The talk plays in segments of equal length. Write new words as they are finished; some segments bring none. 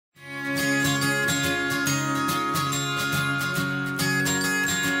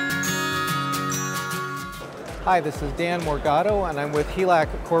Hi, this is Dan Morgado and I'm with Helac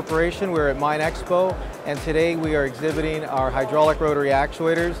Corporation. We're at MINExpo and today we are exhibiting our hydraulic rotary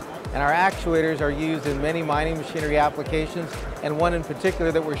actuators. And our actuators are used in many mining machinery applications, and one in particular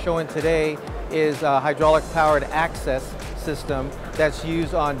that we're showing today is a hydraulic powered access system that's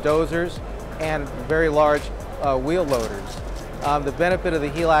used on dozers and very large wheel loaders. The benefit of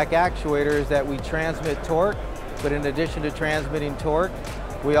the Helac actuator is that we transmit torque, but in addition to transmitting torque,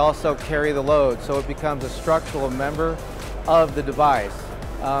 we also carry the load, so it becomes a structural member of the device.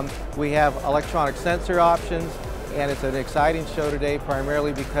 We have electronic sensor options, and it's an exciting show today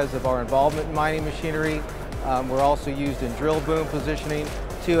primarily because of our involvement in mining machinery. We're also used in drill boom positioning,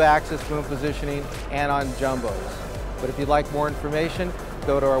 2-axis boom positioning, and on jumbos. But if you'd like more information,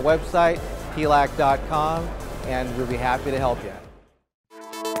 go to our website, helac.com, and we'll be happy to help you.